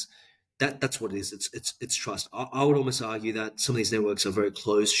humans. That's what it is. It's trust. I would almost argue that some of these networks are very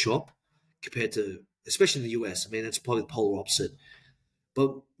closed shop compared to, especially in the US. I mean, it's probably the polar opposite.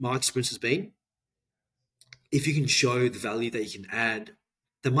 But my experience has been, if you can show the value that you can add,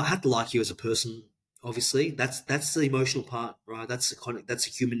 they might have to like you as a person. Obviously, that's the emotional part, right? That's a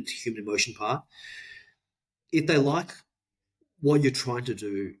human to human emotion part. If they like what you're trying to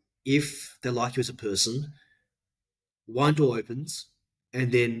do, if they like you as a person, one door opens,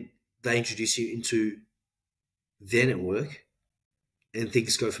 and then they introduce you into then at work, and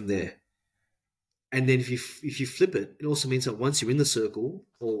things go from there. And then if you flip it, it also means that once you're in the circle,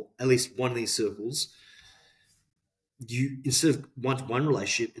 or at least one of these circles, you, instead of one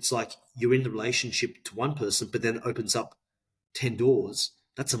relationship, it's like you're in the relationship to one person, but then it opens up 10 doors.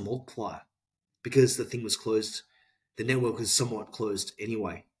 That's a multiplier, because the thing was closed. The network is somewhat closed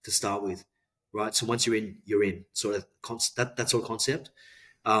anyway to start with, right? So once you're in, you're in. Sort of that sort of concept.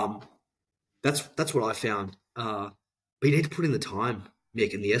 That's what I found. But you need to put in the time,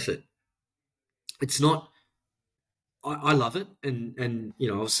 Mick, and the effort. It's not. I love it, and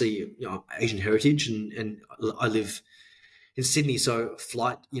obviously, Asian heritage, and I live in Sydney, so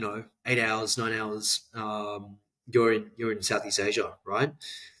flight, 8 hours, 9 hours. You're in Southeast Asia, right?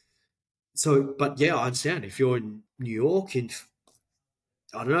 So, but yeah, I understand if you're in New York, and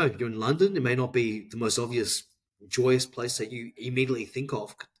I don't know, you're in London, it may not be the most obvious, joyous place that you immediately think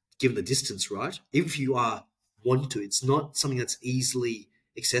of, given the distance, right? Even if you want to, it's not something that's easily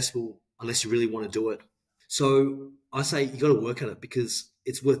accessible unless you really want to do it. So I say you got to work at it, because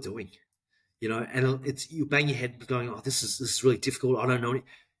it's worth doing, and it's, you bang your head going, oh, this is really difficult. I don't know.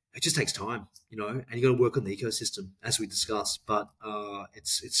 It just takes time, and you got to work on the ecosystem, as we discussed, but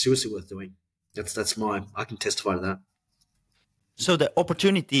it's seriously worth doing. I can testify to that. So the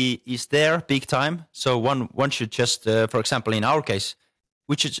opportunity is there big time. So one should just, for example, in our case,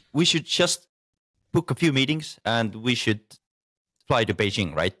 we should just book a few meetings and we should fly to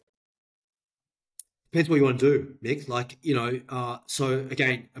Beijing, right? Depends what you want to do, Mick. Like, so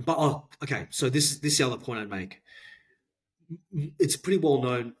again, okay. So this is the other point I'd make. It's pretty well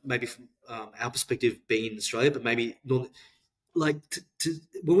known, maybe from our perspective, being in Australia, but maybe not. Like,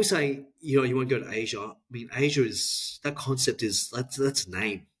 when we say, you want to go to Asia, I mean, Asia is, that concept is, that's a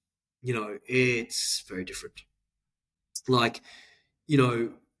name. It's very different. Like,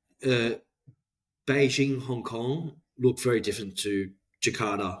 Beijing, Hong Kong look very different to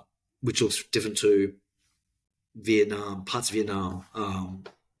Jakarta, which looks different to Vietnam, parts of Vietnam.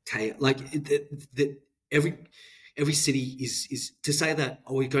 Every city is to say that,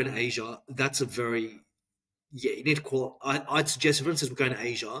 oh, we're going to Asia. That's a very, you need to call. I'd suggest if everyone says we're going to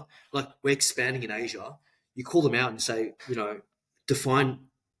Asia, like we're expanding in Asia, you call them out and say, define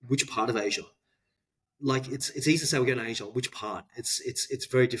which part of Asia. Like it's easy to say we're going to Asia, which part? It's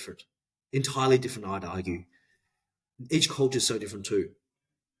very different, entirely different. I'd argue. Each culture is so different too.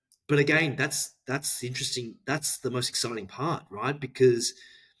 But again, that's interesting. That's the most exciting part, right? Because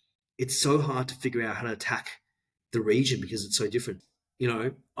it's so hard to figure out how to attack the region because it's so different.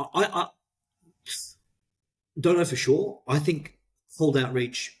 I don't know for sure. I think cold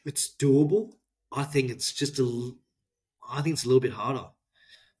outreach, it's doable. I think it's a little bit harder.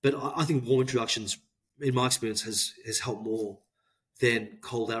 But I think warm introductions, in my experience, has helped more than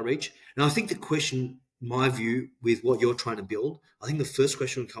cold outreach. And I think the question, my view, with what you're trying to build, I think the first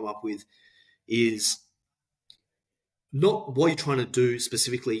question we'll come up with is not what you're trying to do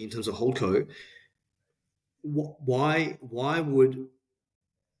specifically in terms of holdco. Why would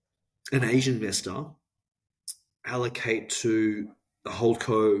an Asian investor allocate to a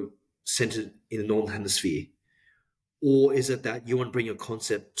holdco centered in the Northern Hemisphere? Or is it that you want to bring your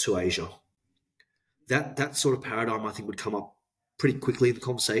concept to Asia? That sort of paradigm, I think, would come up pretty quickly in the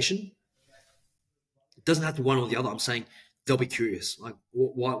conversation. It doesn't have to be one or the other. I'm saying they'll be curious. Like,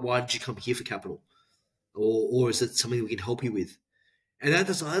 why did you come here for capital? Or is it something we can help you with? And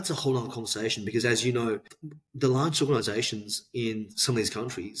that's a whole other conversation, because, as you know, the large organizations in some of these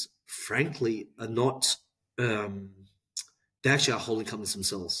countries, frankly, are not, they actually are holding companies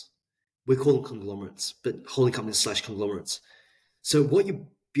themselves. We call them conglomerates, but holding companies / conglomerates. So what you're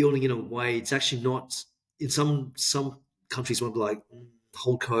building, in a way, it's actually not, in some countries might be like,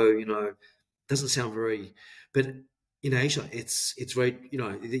 holdco, doesn't sound very, but in Asia, it's very, you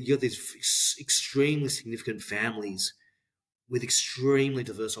got these extremely significant families with extremely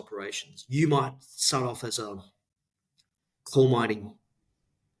diverse operations. You might start off as a small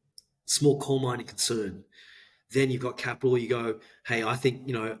coal mining concern. Then you've got capital. You go, hey, I think,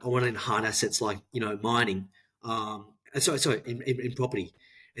 I want in hard assets like, mining. In property.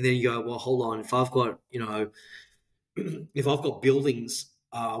 And then you go, well, hold on. If I've got, if I've got buildings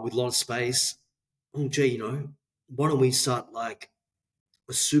with a lot of space, oh, gee, why don't we start like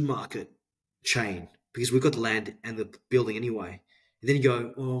a supermarket chain? Because we've got the land and the building anyway. And then you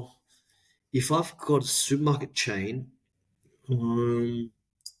go, well, if I've got a supermarket chain, gee,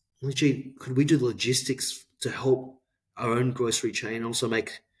 could we do the logistics to help our own grocery chain and also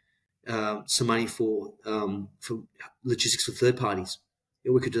make some money for logistics for third parties?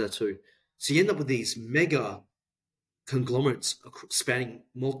 Yeah, we could do that too. So you end up with these mega conglomerates spanning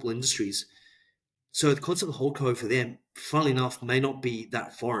multiple industries. So the concept of holdco for them, funnily enough, may not be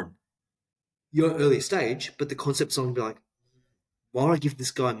that foreign. You're earlier stage, but the concept's not going to be like, why would I give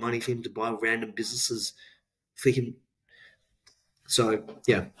this guy money for him to buy random businesses for him? So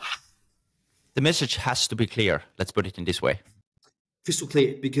yeah, The message has to be clear. Let's put it in this way. crystal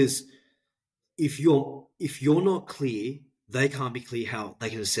clear. Because if you're not clear, they can't be clear how they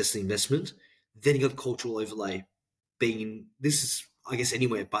can assess the investment. Then you got the cultural overlay being this is, I guess,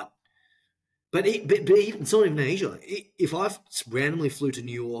 anywhere, but even, it's not even Asia. If I randomly flew to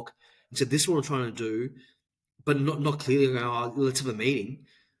New York and said this is what I'm trying to do, but not clearly going, oh, let's have a meeting.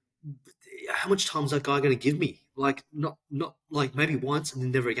 How much time is that guy going to give me? Like not like maybe once and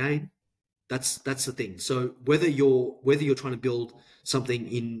then never again. That's the thing. So whether you're trying to build something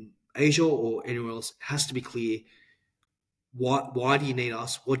in Asia or anywhere else, it has to be clear. Why do you need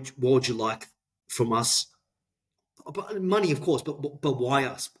us? What would you like from us? Money, of course, but why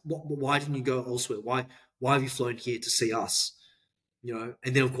us? Why didn't you go elsewhere? Why have you flown here to see us? And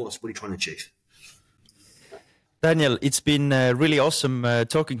then of course, what are you trying to achieve? Daniel, it's been really awesome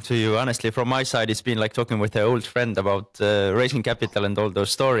talking to you. Honestly, from my side, it's been like talking with an old friend about raising capital and all those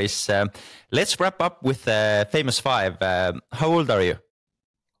stories. Let's wrap up with famous five. How old are you?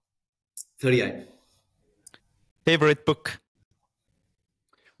 38. Favorite book?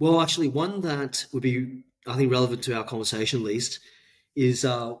 Well, actually, one that would be, I think, relevant to our conversation at least is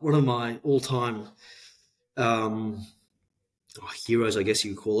one of my all-time heroes, I guess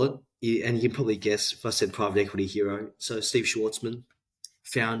you could call it. And you can probably guess if I said private equity hero. So Steve Schwartzman,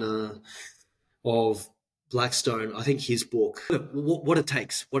 founder of Blackstone. I think his book, What It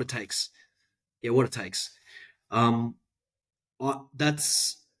Takes. Yeah, What It Takes.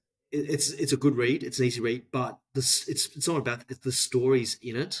 It's a good read. It's an easy read, but it's not about the stories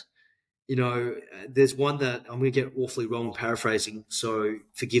in it. There's one that I'm going to get awfully wrong paraphrasing, so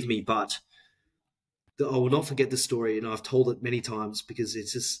forgive me, but I will not forget this story, and I've told it many times because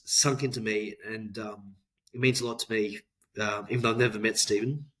it's just sunk into me, and it means a lot to me, even though I've never met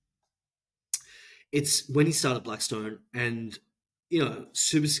Stephen. It's when he started Blackstone, and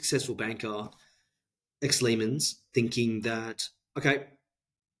super successful banker, ex-Lehman's, thinking that okay,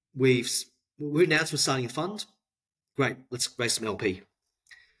 we announced we're starting a fund. Great, let's raise some LP.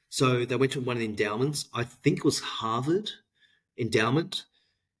 So they went to one of the endowments. I think it was Harvard endowment,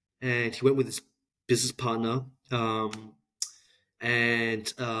 and he went with his business partner,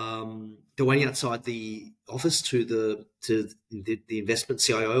 and they're waiting outside the office to the investment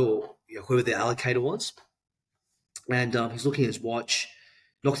CIO or whoever the allocator was, and he's looking at his watch,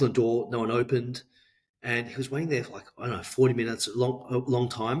 knocked on the door, no one opened, and he was waiting there for 40 minutes, a long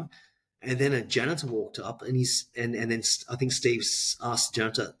time, and then a janitor walked up, and then I think Steve asked the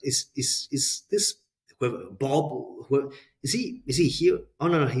janitor, "Is this whoever, Bob? Is he here? Oh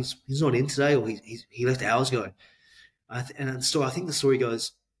no, he's not in today, or he left hours ago." I think the story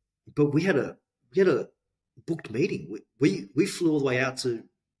goes, but we had a booked meeting. We flew all the way out to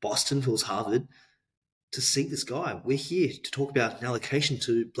Boston, who was Harvard, to see this guy. We're here to talk about an allocation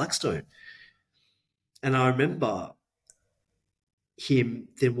to Blackstone. And I remember him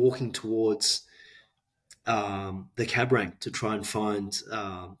then walking towards the cab rank to try and find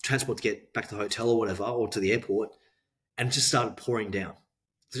transport to get back to the hotel or whatever, or to the airport, and it just started pouring down,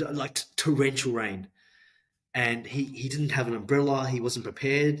 like torrential rain. And he didn't have an umbrella, he wasn't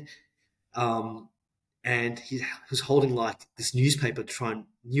prepared, and he was holding like this newspaper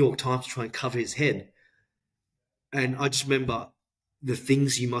New York Times, to try and cover his head. And I just remember the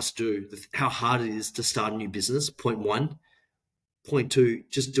things you must do, how hard it is to start a new business, point one. Point two,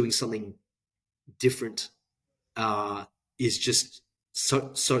 just doing something different is just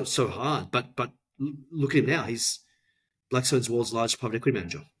so hard. But look at him now. He's Blackstone's world's largest private equity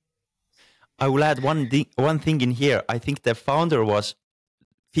manager. I will add one thing in here. I think the founder was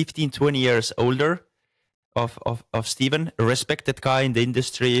 15, 20 years older of Stephen, a respected guy in the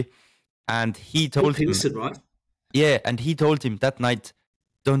industry. And he told him, right? Yeah, and he told him that night,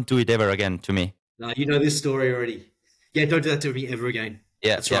 don't do it ever again to me. No, you know this story already. Yeah, don't do that to me ever again.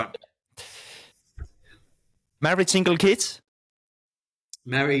 Yeah, that's right. Married, single, kids?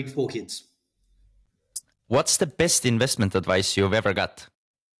 Married, 4 kids. What's the best investment advice you've ever got?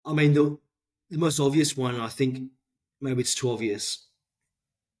 I mean, the most obvious one, I think maybe it's too obvious.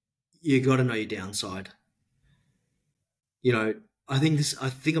 You got to know your downside. I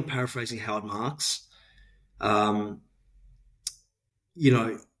think I'm paraphrasing Howard Marks.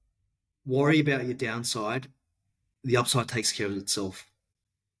 Worry about your downside. The upside takes care of itself.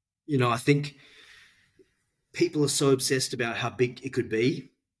 I think people are so obsessed about how big it could be.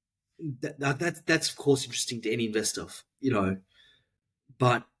 That's of course interesting to any investor,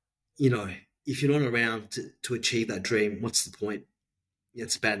 but if you're not around to achieve that dream, what's the point?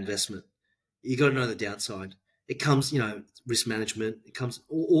 It's a bad investment. You got to know the downside. It comes, risk management. It comes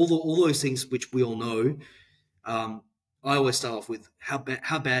all those things which we all know. I always start off with how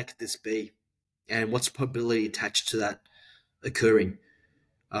bad could this be, and what's the probability attached to that occurring.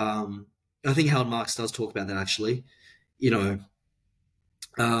 I think Howard Marks does talk about that actually. He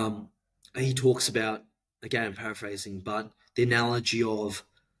talks about, again, I'm paraphrasing, but the analogy of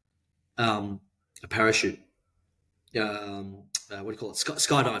a parachute. What do you call it?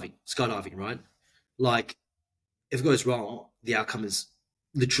 Skydiving, right? Like, if it goes wrong, the outcome is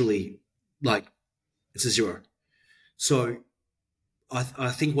literally like it's a zero. So I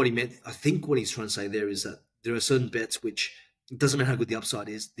think what he's trying to say there is that there are certain bets which it doesn't matter how good the upside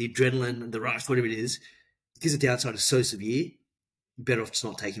is, the adrenaline and the rush, whatever it is, because the downside is so severe, you're better off just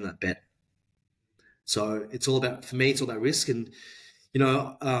not taking that bet. So for me, it's all about risk, and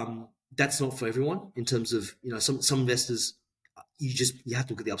that's not for everyone. In terms of some investors, you have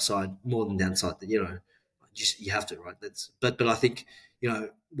to look at the upside more than downside. You have to, right? But I think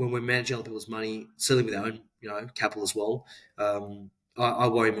when we're managing other people's money, certainly with our own capital as well, I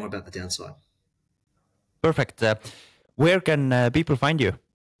worry more about the downside. Perfect. Where can people find you?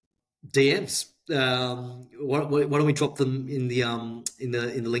 DMs. Why don't we drop them in the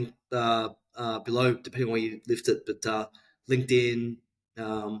link below, depending on where you lift it. But LinkedIn,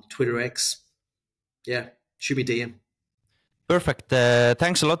 Twitter X, shoot me DM. Perfect.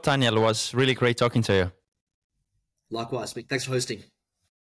 Thanks a lot, Daniel. It was really great talking to you. Likewise, Mick. Thanks for hosting.